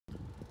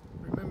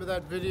Remember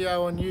that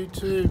video on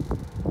YouTube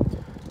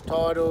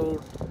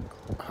titled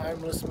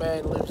 "Homeless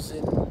Man Lives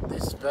in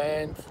This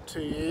Van for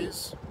 2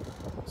 years"?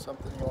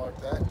 Something like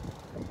that.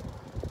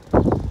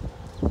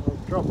 I'll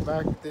drop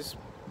back at this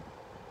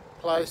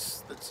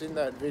place that's in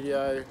that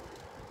video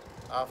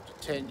after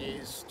 10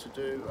 years to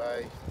do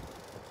a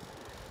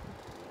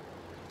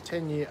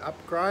 10-year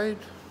upgrade.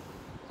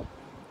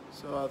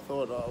 So I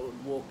thought I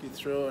would walk you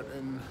through it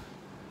and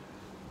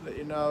let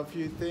you know a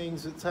few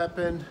things that's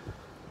happened.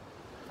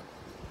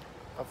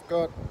 I've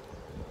got,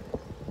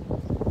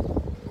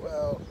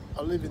 well,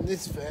 I live in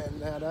this van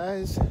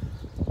nowadays.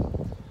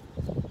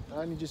 I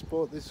only just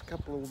bought this a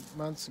couple of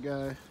months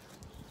ago.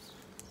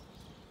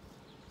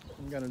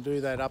 I'm going to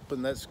do that up,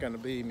 and that's going to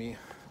be me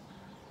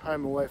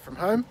home away from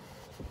home.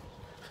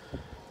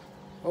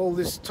 All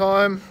this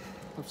time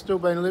I've still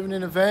been living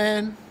in a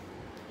van.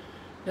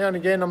 Now and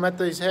again I'm at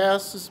these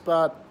houses,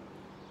 but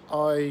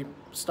I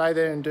stay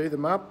there and do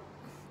them up,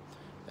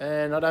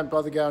 and I don't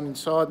bother going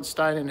inside and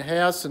staying in the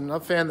house. And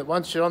I've found that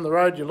once you're on the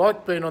road, you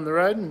like being on the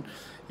road, and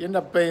you end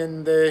up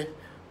being there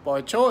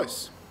by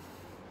choice.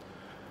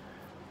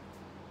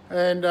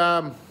 And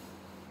I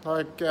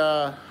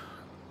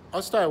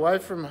stay away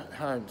from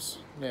homes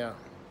now.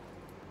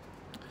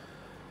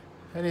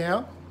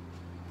 Anyhow,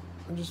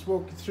 I'll just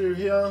walk you through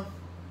here.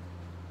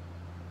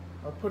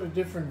 I put a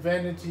different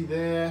vanity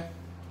there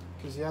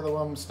because the other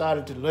one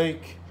started to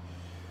leak.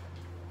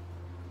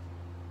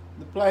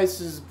 The place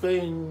has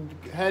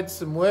had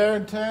some wear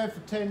and tear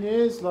for 10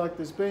 years, like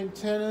there's been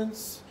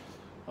tenants,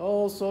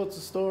 all sorts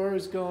of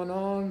stories going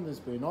on. There's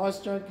been ice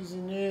junkies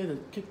in here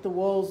that kicked the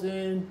walls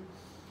in.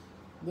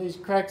 These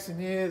cracks in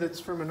here, that's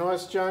from an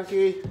ice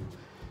junkie,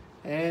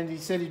 and he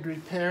said he'd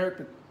repair it,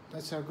 but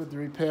that's how good the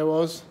repair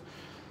was.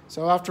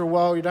 So after a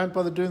while you don't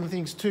bother doing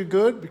things too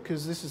good,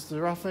 because this is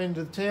the rough end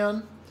of the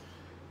town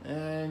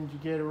and you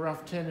get a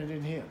rough tenant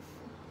in here.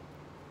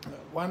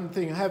 One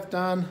thing I have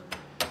done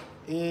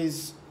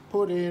is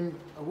put in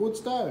a wood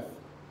stove.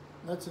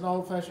 That's an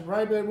old-fashioned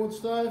renovated wood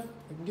stove.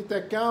 You can get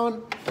that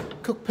going,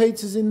 cook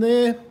pizzas in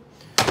there,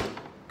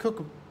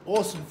 cook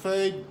awesome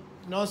feed,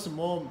 nice and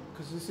warm,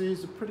 because this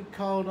is a pretty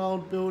cold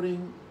old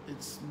building.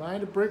 It's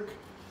made of brick.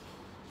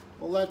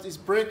 All that is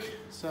brick,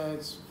 so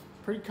it's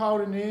pretty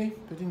cold in here,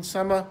 but in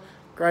summer,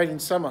 great in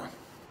summer.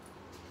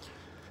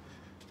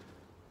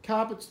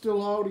 Carpet's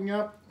still holding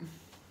up.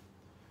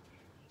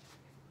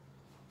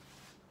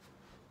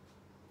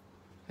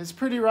 It's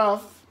pretty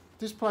rough.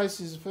 This place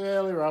is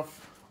fairly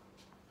rough.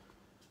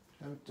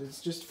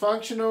 It's just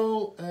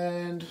functional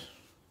and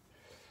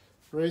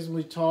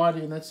reasonably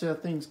tidy, and that's how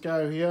things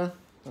go here.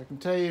 I can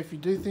tell you, if you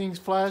do things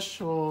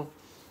flash or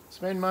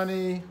spend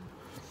money,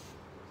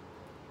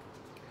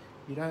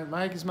 you don't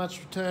make as much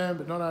return.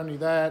 But not only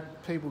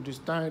that, people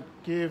just don't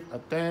give a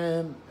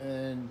damn,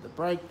 and they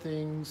break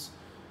things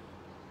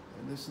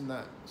and this and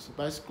that. So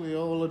basically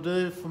all I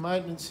do for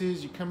maintenance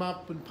is you come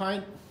up and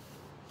paint.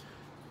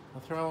 I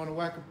throw on a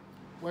whack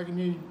a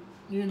new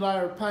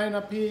layer of paint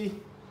up here,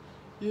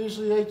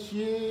 usually each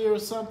year or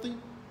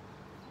something.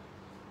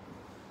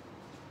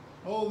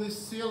 All this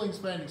ceiling's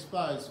been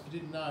exposed, if you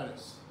didn't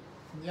notice,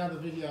 from the other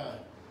video. I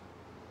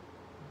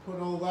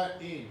put all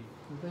that in.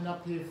 We've been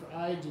up here for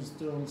ages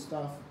doing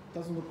stuff. It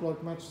doesn't look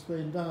like much has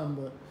been done,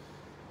 but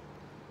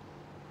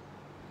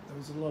there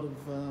was a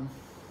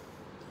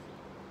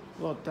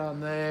lot done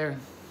there.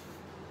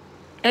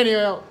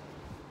 Anyhow,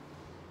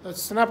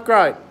 that's an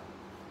upgrade.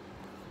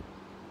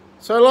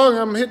 So long,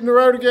 I'm hitting the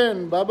road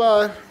again.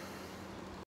 Bye-bye.